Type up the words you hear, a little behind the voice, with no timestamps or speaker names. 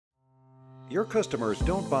Your customers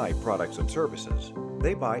don't buy products and services,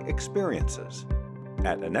 they buy experiences.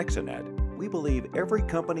 At Anexanet, we believe every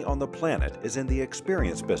company on the planet is in the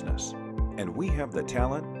experience business, and we have the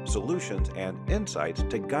talent, solutions, and insights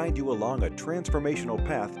to guide you along a transformational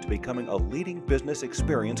path to becoming a leading business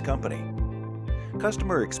experience company.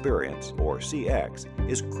 Customer experience, or CX,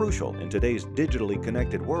 is crucial in today's digitally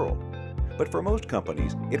connected world. But for most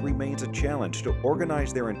companies, it remains a challenge to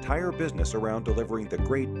organize their entire business around delivering the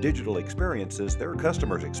great digital experiences their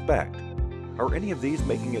customers expect. Are any of these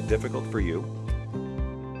making it difficult for you?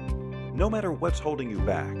 No matter what's holding you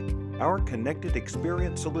back, our connected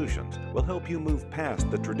experience solutions will help you move past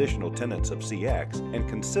the traditional tenets of CX and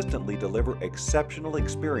consistently deliver exceptional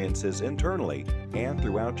experiences internally and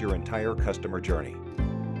throughout your entire customer journey.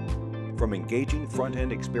 From engaging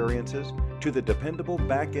front-end experiences to the dependable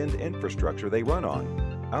back-end infrastructure they run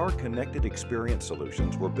on, our connected experience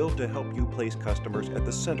solutions were built to help you place customers at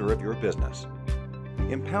the center of your business.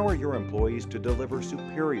 Empower your employees to deliver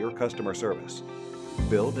superior customer service,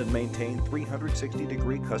 build and maintain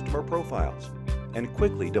 360-degree customer profiles, and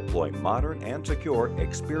quickly deploy modern and secure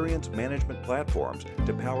experience management platforms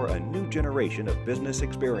to power a new generation of business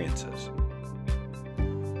experiences.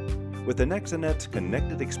 With Anexanet's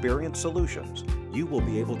connected experience solutions, you will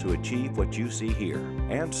be able to achieve what you see here,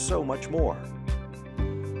 and so much more.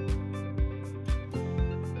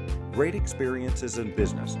 Great experiences in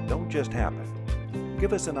business don't just happen.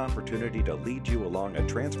 Give us an opportunity to lead you along a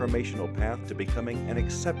transformational path to becoming an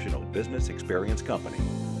exceptional business experience company.